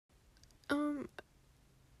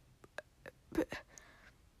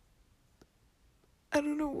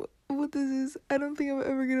don't know what this is. I don't think I'm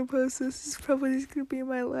ever gonna post this. This is probably just gonna be in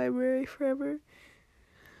my library forever.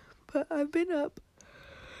 But I've been up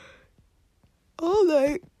all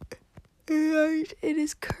night, and it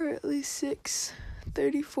is currently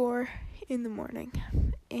 6:34 in the morning,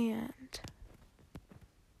 and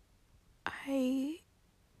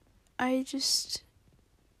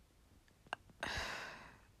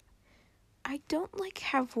I don't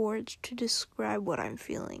have words to describe what I'm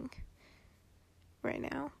feeling right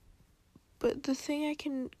now. But the thing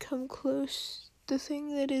the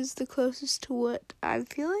thing that is the closest to what I'm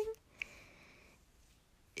feeling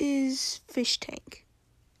is fish tank.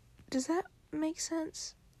 Does that make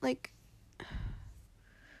sense?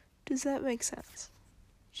 Does that make sense?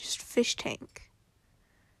 Just fish tank.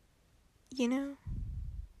 You know?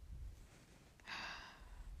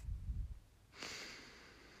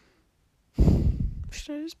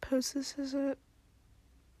 Should I just post this as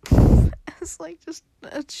just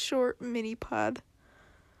a short mini pod?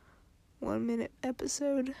 1 minute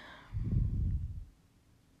episode.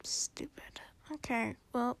 Stupid. Okay,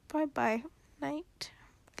 well, bye-bye. Night.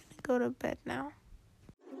 I'm gonna go to bed now.